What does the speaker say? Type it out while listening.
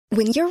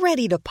When you're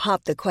ready to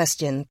pop the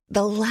question,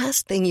 the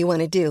last thing you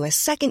want to do is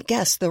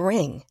second-guess the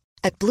ring.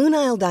 At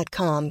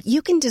BlueNile.com,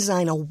 you can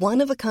design a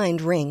one-of-a-kind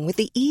ring with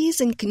the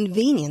ease and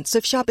convenience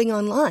of shopping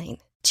online.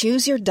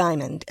 Choose your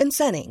diamond and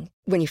setting.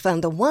 When you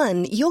find the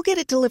one, you'll get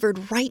it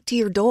delivered right to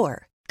your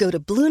door. Go to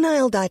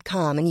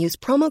BlueNile.com and use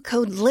promo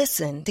code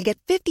LISTEN to get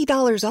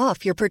 $50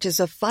 off your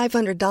purchase of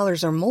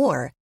 $500 or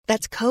more.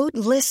 That's code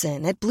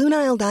LISTEN at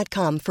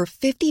BlueNile.com for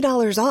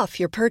 $50 off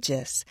your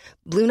purchase.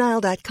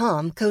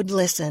 BlueNile.com, code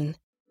LISTEN.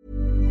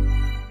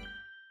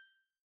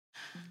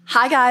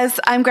 Hi guys,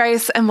 I'm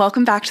Grace and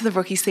welcome back to The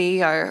Rookie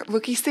CEO.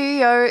 Rookie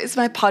CEO is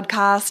my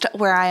podcast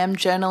where I am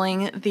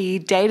journaling the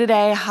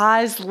day-to-day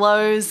highs,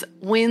 lows,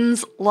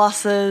 wins,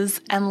 losses,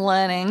 and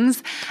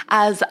learnings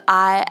as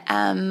I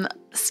am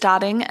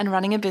starting and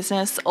running a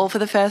business all for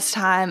the first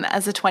time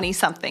as a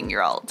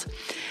 20-something-year-old.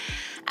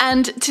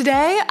 And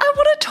today I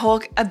want to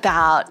talk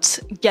about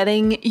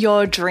getting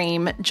your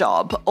dream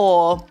job,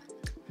 or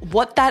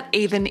what that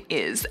even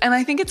is. And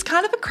I think it's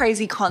kind of a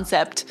crazy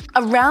concept.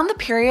 Around the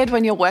period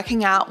when you're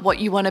working out what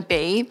you want to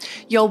be,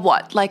 you're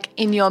what? Like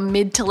in your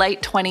mid to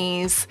late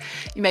 20s,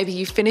 maybe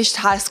you finished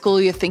high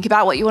school, you think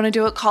about what you want to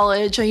do at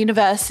college or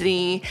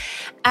university.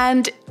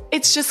 And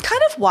it's just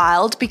kind of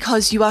wild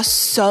because you are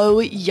so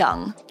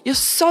young. You're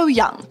so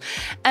young.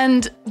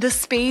 And the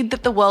speed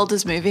that the world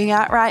is moving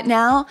at right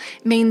now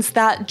means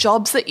that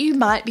jobs that you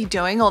might be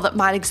doing or that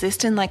might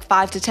exist in like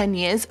 5 to 10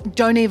 years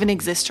don't even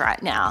exist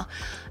right now.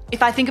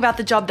 If I think about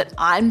the job that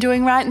I'm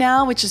doing right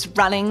now, which is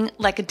running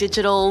like a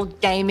digital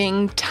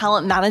gaming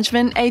talent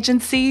management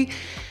agency,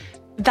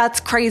 that's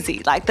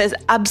crazy. Like there's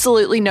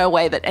absolutely no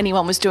way that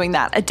anyone was doing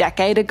that a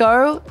decade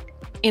ago,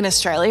 in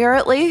Australia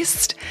at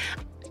least.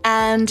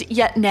 And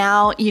yet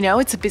now,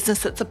 it's a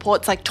business that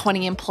supports like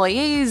 20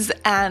 employees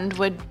and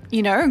we're,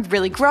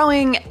 really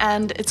growing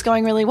and it's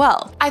going really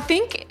well. I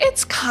think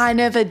it's kind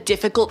of a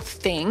difficult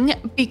thing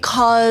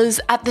because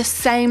at the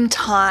same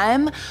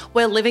time,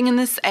 we're living in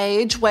this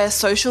age where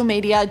social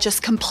media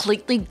just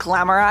completely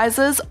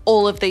glamorizes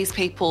all of these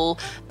people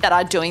that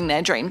are doing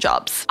their dream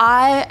jobs.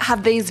 I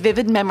have these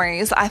vivid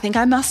memories. I think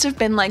I must have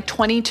been like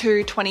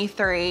 22,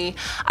 23.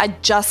 I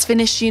just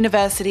finished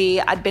university.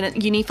 I'd been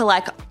at uni for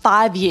like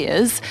 5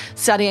 years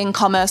studying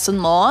commerce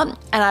and law.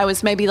 And I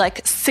was maybe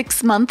like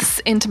 6 months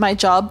into my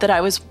job that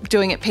I was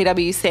doing at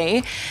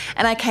PwC.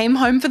 And I came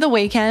home for the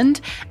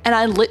weekend and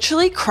I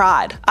literally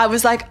cried. I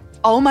was like,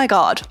 oh my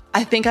God,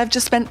 I think I've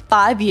just spent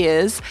 5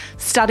 years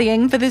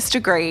studying for this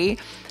degree.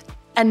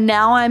 And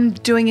now I'm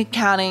doing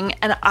accounting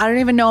and I don't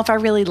even know if I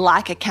really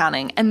like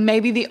accounting. And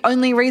maybe the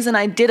only reason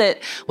I did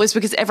it was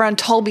because everyone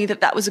told me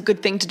that that was a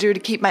good thing to do to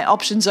keep my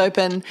options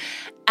open.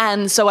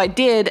 And so I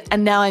did,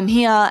 and now I'm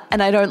here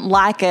and I don't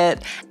like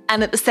it.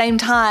 And at the same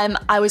time,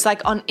 I was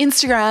like on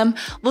Instagram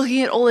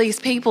looking at all these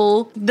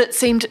people that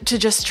seemed to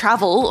just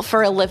travel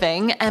for a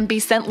living and be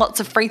sent lots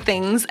of free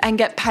things and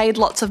get paid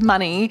lots of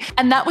money.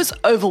 And that was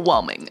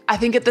overwhelming. I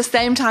think at the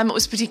same time, it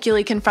was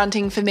particularly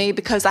confronting for me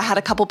because I had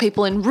a couple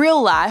people in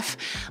real life,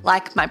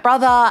 like my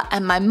brother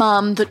and my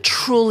mum, that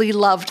truly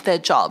loved their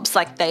jobs.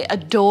 Like they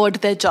adored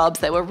their jobs.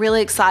 They were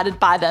really excited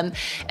by them.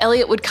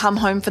 Elliot would come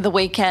home for the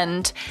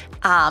weekend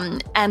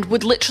and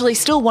would literally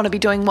still want to be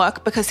doing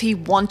work because he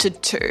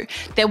wanted to.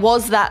 There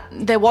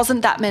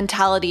wasn't that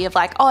mentality of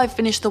like, oh, I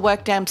finished the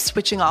workday, I'm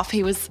switching off.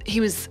 He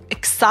was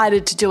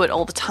excited to do it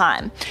all the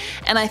time.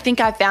 And I think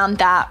I found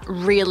that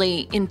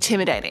really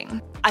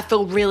intimidating. I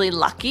feel really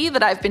lucky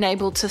that I've been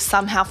able to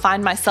somehow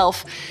find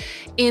myself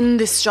in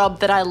this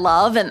job that I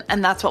love,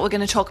 and that's what we're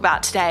going to talk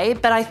about today.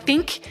 But I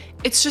think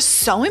it's just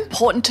so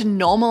important to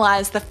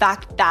normalize the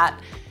fact that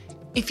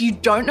if you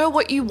don't know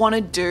what you want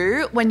to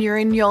do when you're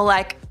in your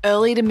like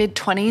early to mid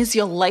 20s,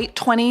 your late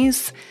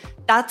 20s,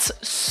 that's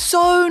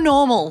so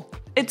normal.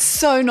 It's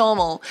so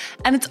normal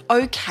and it's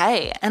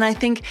okay. And I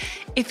think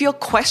if you're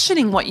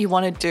questioning what you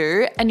want to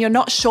do and you're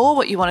not sure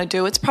what you want to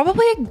do, it's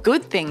probably a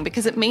good thing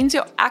because it means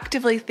you're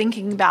actively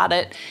thinking about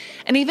it.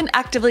 And even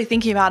actively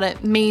thinking about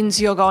it means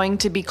you're going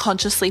to be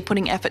consciously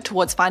putting effort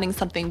towards finding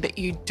something that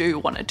you do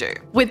want to do.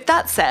 With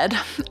that said,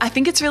 I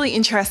think it's really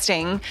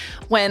interesting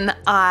when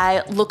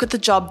I look at the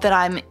job that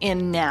I'm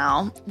in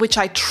now, which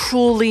I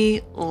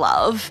truly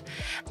love,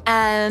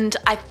 and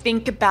I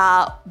think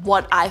about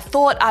what I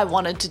thought I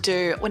wanted to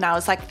do when I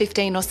was like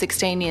 15 or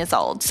 16 years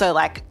old. So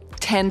like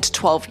 10 to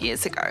 12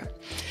 years ago.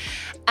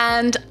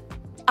 And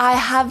I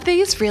have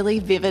these really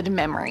vivid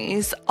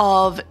memories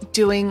of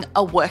doing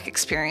a work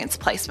experience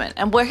placement.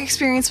 And work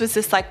experience was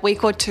this like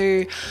week or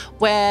two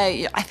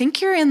where I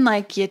think you're in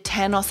like year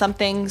 10 or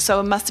something.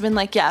 So it must have been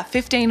like,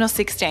 15 or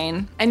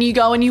 16. And you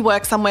go and you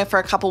work somewhere for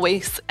a couple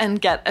weeks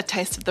and get a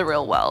taste of the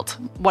real world,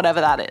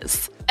 whatever that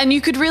is. And you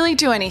could really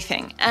do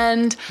anything.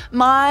 And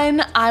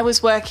mine, I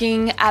was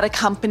working at a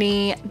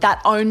company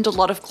that owned a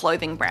lot of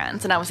clothing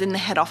brands, and I was in the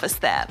head office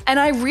there. And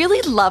I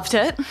really loved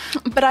it,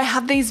 but I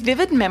have these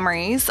vivid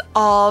memories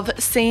of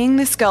seeing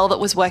this girl that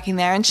was working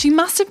there, and she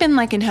must have been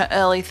like in her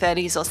early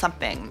 30s or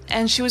something.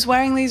 And she was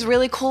wearing these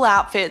really cool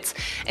outfits,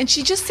 and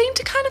she just seemed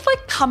to kind of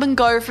like come and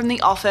go from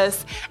the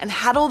office and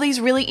had all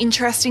these really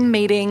interesting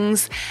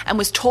meetings and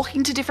was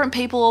talking to different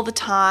people all the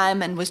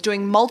time and was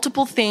doing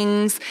multiple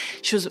things.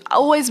 She was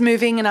always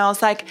moving, and I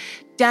was like,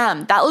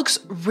 damn, that looks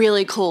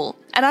really cool.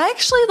 And I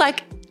actually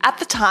at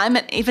the time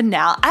and even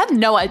now, I have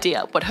no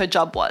idea what her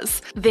job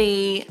was.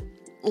 The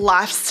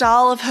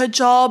lifestyle of her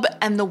job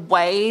and the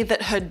way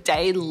that her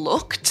day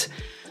looked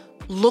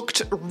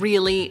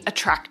really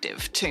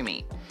attractive to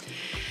me.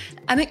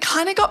 And it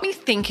kind of got me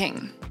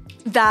thinking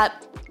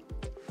that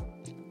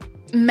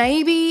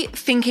maybe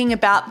thinking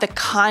about the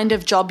kind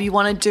of job you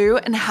want to do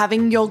and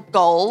having your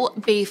goal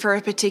be for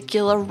a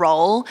particular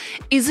role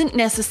isn't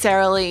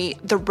necessarily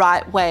the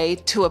right way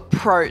to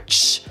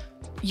approach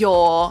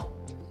your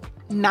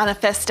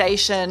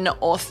manifestation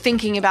or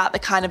thinking about the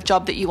kind of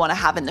job that you want to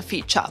have in the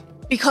future.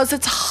 Because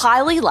it's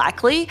highly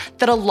likely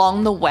that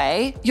along the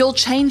way, you'll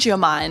change your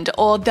mind,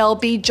 or there'll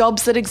be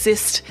jobs that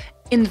exist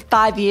in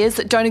 5 years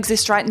that don't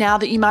exist right now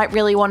that you might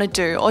really want to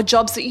do, or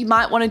jobs that you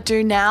might want to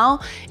do now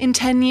in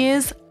 10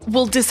 years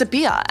will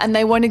disappear and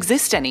they won't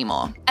exist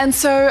anymore. And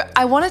so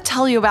I want to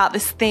tell you about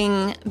this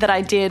thing that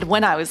I did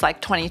when I was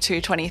like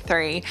 22,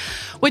 23,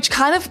 which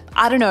kind of,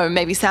 I don't know,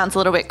 maybe sounds a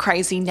little bit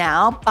crazy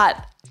now,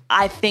 but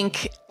I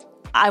think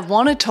I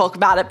want to talk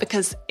about it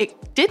because it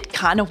did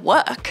kind of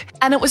work.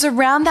 And it was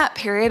around that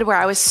period where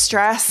I was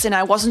stressed and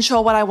I wasn't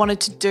sure what I wanted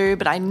to do,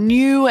 but I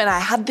knew, and I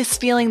had this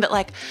feeling that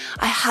like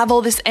I have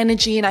all this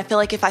energy and I feel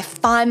like if I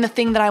find the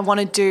thing that I want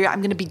to do,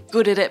 I'm going to be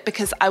good at it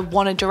because I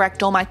want to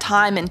direct all my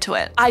time into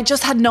it. I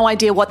just had no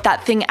idea what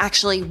that thing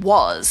actually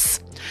was.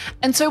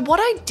 And so what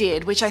I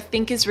did, which I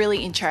think is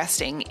really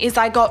interesting, is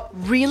I got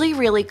really,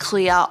 really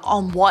clear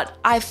on what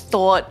I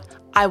thought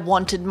I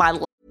wanted my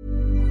life.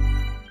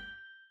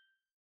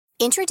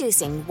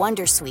 Introducing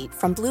Wondersuite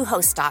from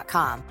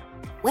Bluehost.com.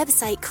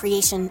 Website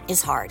creation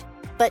is hard,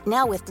 but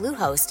now with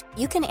Bluehost,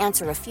 you can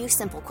answer a few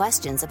simple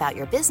questions about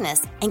your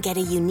business and get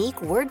a unique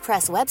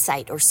WordPress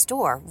website or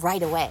store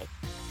right away.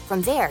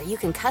 From there, you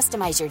can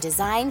customize your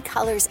design,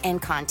 colors,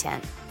 and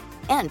content.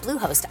 And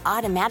Bluehost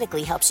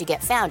automatically helps you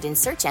get found in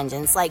search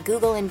engines like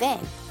Google and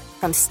Bing.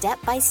 From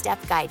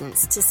step-by-step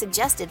guidance to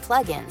suggested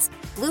plugins,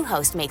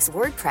 Bluehost makes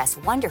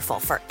WordPress wonderful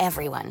for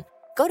everyone.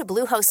 Go to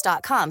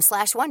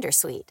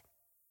Bluehost.com/Wondersuite.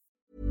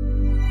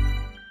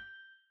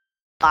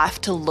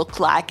 Life to look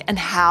like and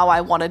how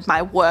I wanted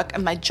my work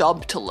and my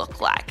job to look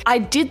like. I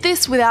did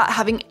this without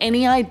having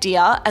any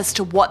idea as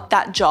to what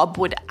that job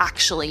would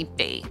actually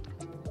be.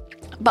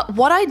 But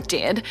what I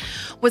did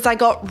was I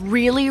got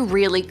really,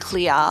 really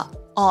clear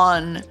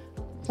on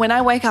when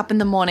I wake up in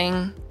the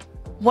morning,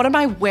 what am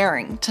I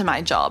wearing to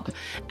my job?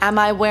 Am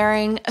I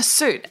wearing a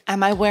suit?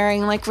 Am I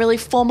wearing like really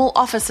formal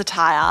office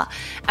attire?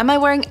 Am I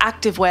wearing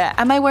activewear?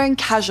 Am I wearing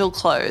casual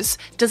clothes?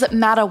 Does it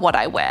matter what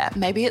I wear?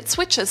 Maybe it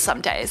switches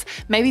some days.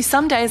 Maybe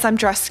some days I'm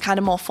dressed kind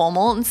of more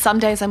formal and some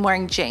days I'm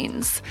wearing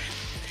jeans.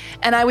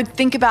 And I would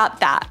think about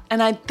that.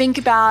 And I'd think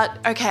about,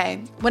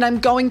 okay, when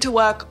I'm going to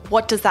work,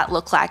 what does that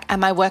look like?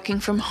 Am I working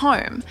from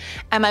home?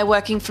 Am I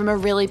working from a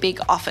really big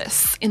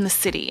office in the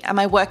city? Am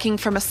I working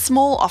from a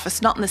small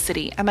office, not in the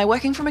city? Am I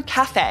working from a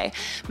cafe?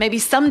 Maybe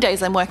some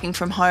days I'm working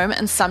from home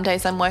and some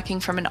days I'm working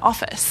from an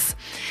office.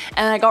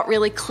 And I got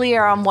really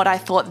clear on what I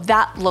thought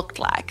that looked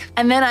like.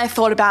 And then I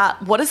thought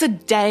about, what does a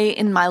day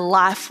in my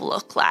life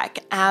look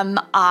like? Am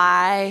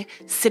I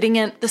sitting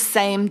at the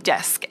same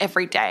desk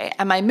every day?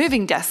 Am I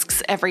moving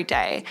desks every day?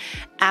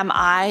 Am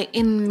I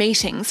in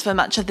meetings for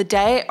much of the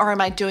day, or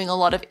am I doing a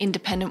lot of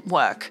independent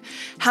work?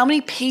 How many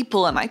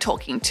people am I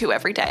talking to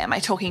every day? Am I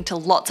talking to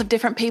lots of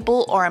different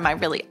people, or am I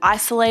really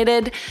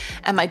isolated?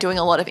 Am I doing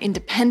a lot of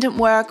independent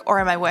work, or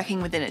am I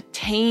working within a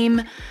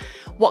team?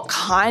 What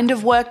kind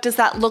of work does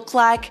that look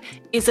like?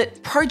 Is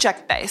it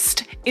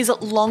project-based? Is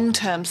it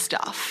long-term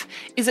stuff?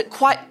 Is it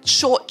quite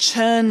short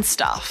churn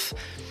stuff?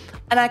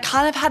 And I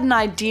kind of had an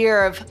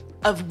idea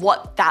of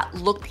what that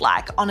looked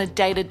like on a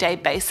day-to-day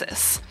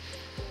basis.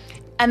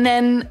 And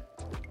then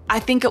I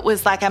think it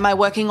was like, am I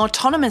working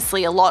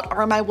autonomously a lot,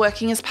 or am I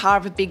working as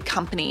part of a big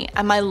company?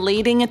 Am I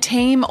leading a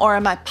team, or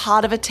am I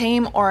part of a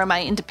team, or am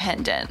I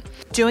independent?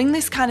 Doing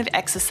this kind of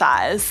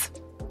exercise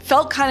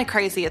felt kind of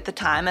crazy at the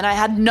time, and I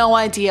had no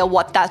idea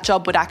what that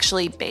job would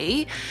actually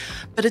be.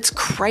 But it's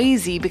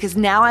crazy because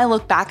now I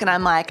look back and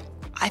I'm like,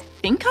 I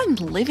think I'm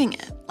living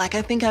it. Like,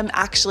 I think I'm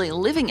actually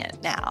living it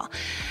now.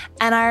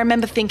 And I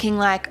remember thinking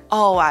like,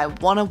 oh, I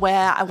want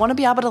to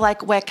be able to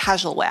like wear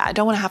casual wear. I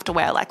don't want to have to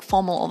wear like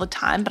formal all the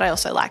time, but I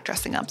also like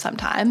dressing up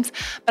sometimes.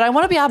 But I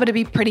want to be able to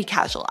be pretty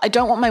casual. I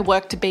don't want my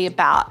work to be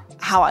about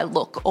how I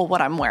look or what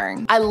I'm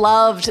wearing. I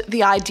loved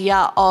the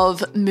idea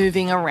of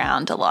moving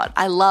around a lot.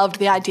 I loved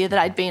the idea that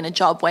I'd be in a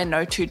job where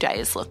no 2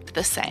 days looked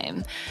the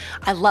same.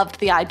 I loved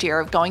the idea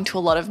of going to a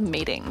lot of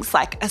meetings.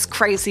 Like, as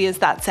crazy as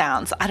that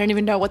sounds, I don't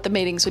even know what the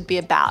meetings would be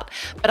about,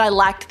 but I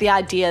liked the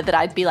idea that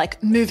I'd be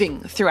like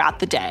moving throughout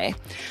the day.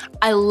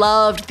 I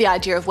loved the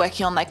idea of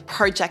working on like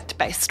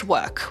project-based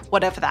work,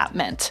 whatever that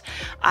meant.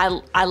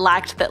 I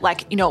liked that,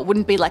 like, you know, it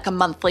wouldn't be like a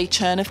monthly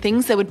churn of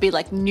things. There would be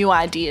like new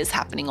ideas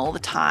happening all the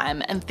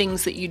time and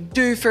things that you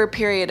do for a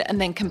period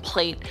and then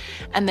complete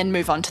and then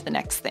move on to the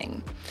next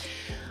thing.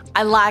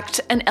 I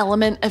liked an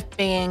element of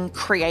being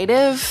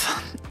creative.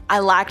 I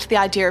liked the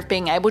idea of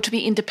being able to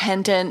be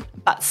independent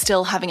but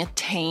still having a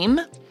team.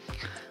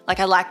 Like,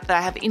 I liked that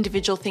I have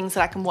individual things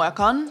that I can work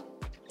on.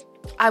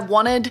 I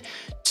wanted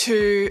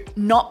to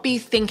not be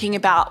thinking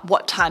about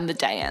what time the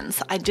day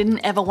ends. I didn't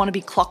ever want to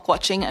be clock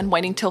watching and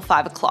waiting till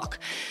 5 o'clock.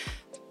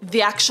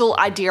 The actual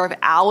idea of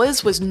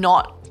hours was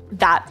not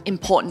that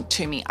important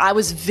to me. I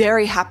was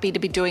very happy to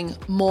be doing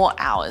more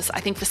hours. I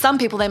think for some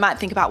people, they might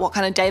think about what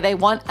kind of day they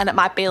want, and it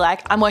might be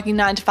like, I'm working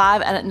 9 to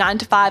 5, and at 9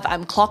 to 5,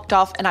 I'm clocked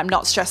off and I'm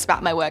not stressed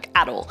about my work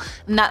at all.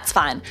 And that's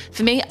fine.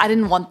 For me, I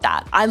didn't want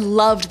that. I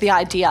loved the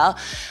idea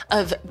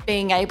of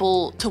being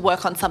able to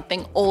work on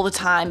something all the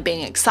time,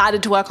 being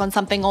excited to work on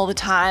something all the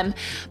time,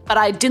 but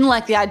I didn't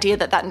like the idea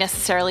that that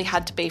necessarily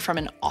had to be from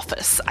an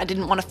office. I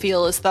didn't want to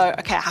feel as though,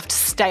 okay, I have to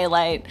stay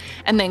late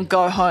and then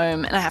go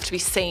home and I have to be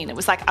seen. It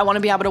was like, I want to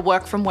be able to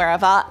work from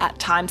wherever at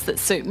times that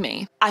suit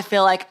me. I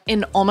feel like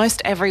in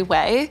almost every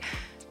way,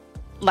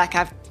 like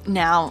I'm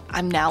now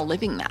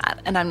living that,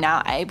 and I'm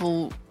now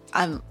able,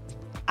 I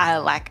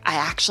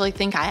actually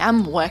think I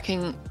am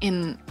working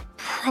in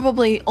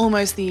probably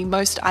almost the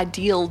most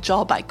ideal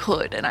job I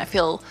could. And I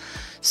feel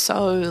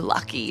so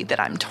lucky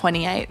that I'm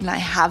 28 and I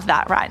have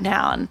that right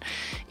now. And,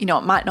 you know,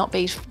 it might not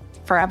be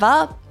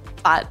forever,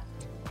 but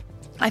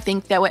I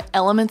think there were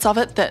elements of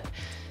it that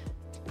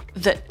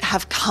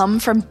have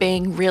come from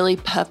being really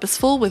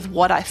purposeful with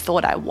what I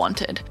thought I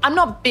wanted. I'm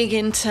not big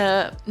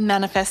into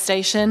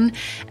manifestation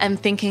and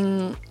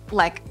thinking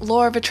like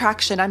law of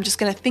attraction. I'm just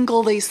going to think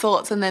all these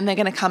thoughts and then they're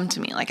going to come to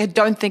me. Like, I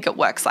don't think it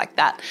works like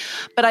that.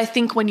 But I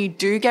think when you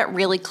do get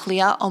really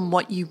clear on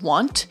what you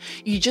want,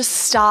 you just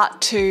start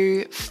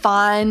to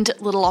find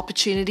little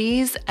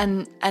opportunities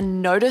and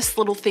notice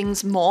little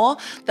things more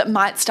that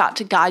might start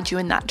to guide you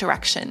in that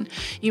direction.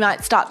 You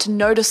might start to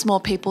notice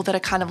more people that are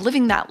kind of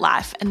living that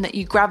life and that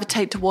you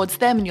gravitate towards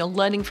them and you're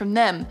learning from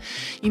them.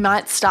 You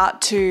might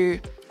start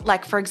to,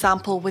 like, for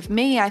example, with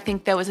me, I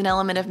think there was an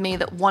element of me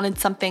that wanted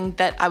something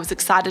that I was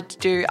excited to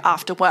do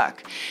after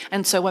work.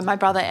 And so when my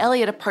brother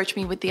Elliot approached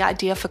me with the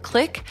idea for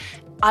Click,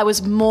 I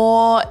was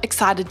more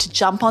excited to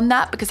jump on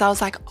that because I was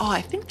like, oh,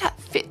 I think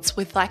that fits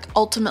with like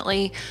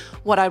ultimately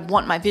what I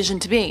want my vision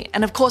to be.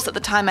 And of course, at the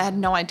time, I had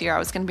no idea I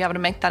was going to be able to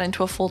make that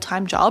into a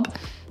full-time job.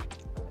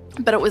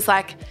 But it was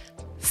like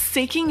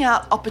seeking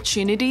out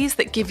opportunities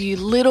that give you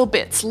little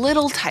bits,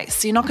 little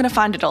tastes. You're not going to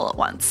find it all at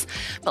once,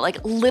 but like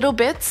little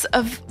bits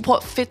of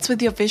what fits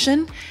with your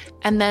vision.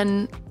 And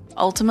then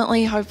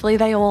ultimately, hopefully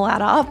they all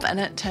add up and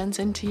it turns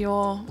into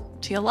your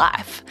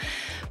life.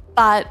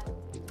 But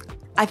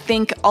I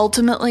think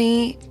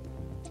ultimately,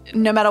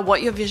 no matter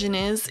what your vision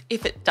is,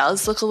 if it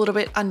does look a little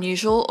bit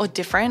unusual or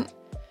different,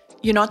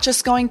 you're not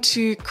just going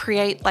to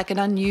create like an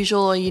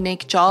unusual or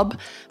unique job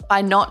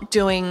by not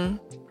doing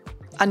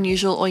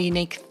unusual or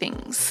unique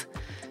things.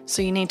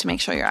 So you need to make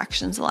sure your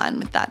actions align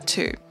with that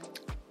too.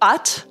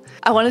 But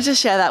I wanted to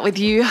share that with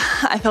you.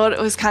 I thought it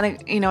was kind of,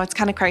 it's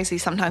kind of crazy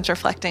sometimes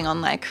reflecting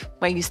on like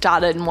where you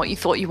started and what you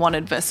thought you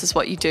wanted versus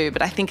what you do.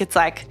 But I think it's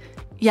like,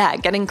 yeah,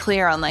 getting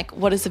clear on like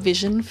what is a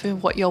vision for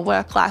what your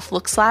work life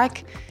looks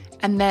like,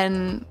 and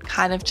then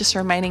kind of just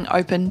remaining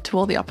open to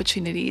all the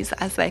opportunities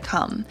as they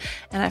come.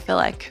 And I feel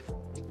like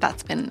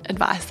that's been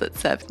advice that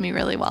served me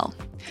really well.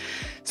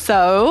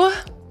 So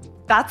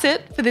that's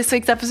it for this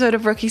week's episode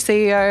of Rookie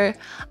CEO.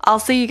 I'll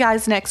see you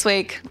guys next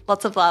week.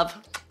 Lots of love.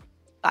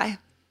 Bye.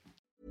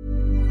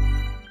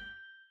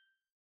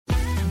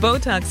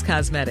 Botox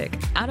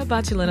Cosmetic, out of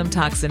botulinum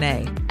toxin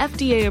A,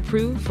 FDA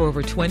approved for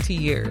over 20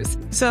 years.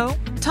 So,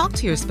 talk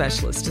to your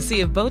specialist to see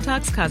if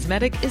Botox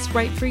Cosmetic is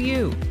right for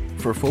you.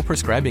 For full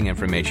prescribing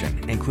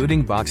information,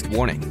 including boxed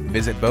warning,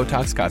 visit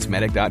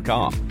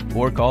BotoxCosmetic.com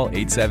or call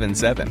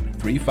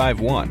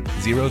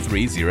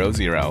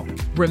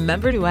 877-351-0300.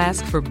 Remember to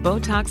ask for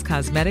Botox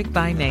Cosmetic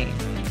by name.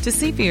 To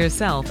see for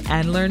yourself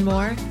and learn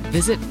more,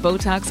 visit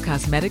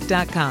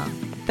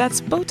BotoxCosmetic.com.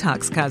 That's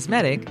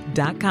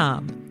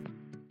BotoxCosmetic.com.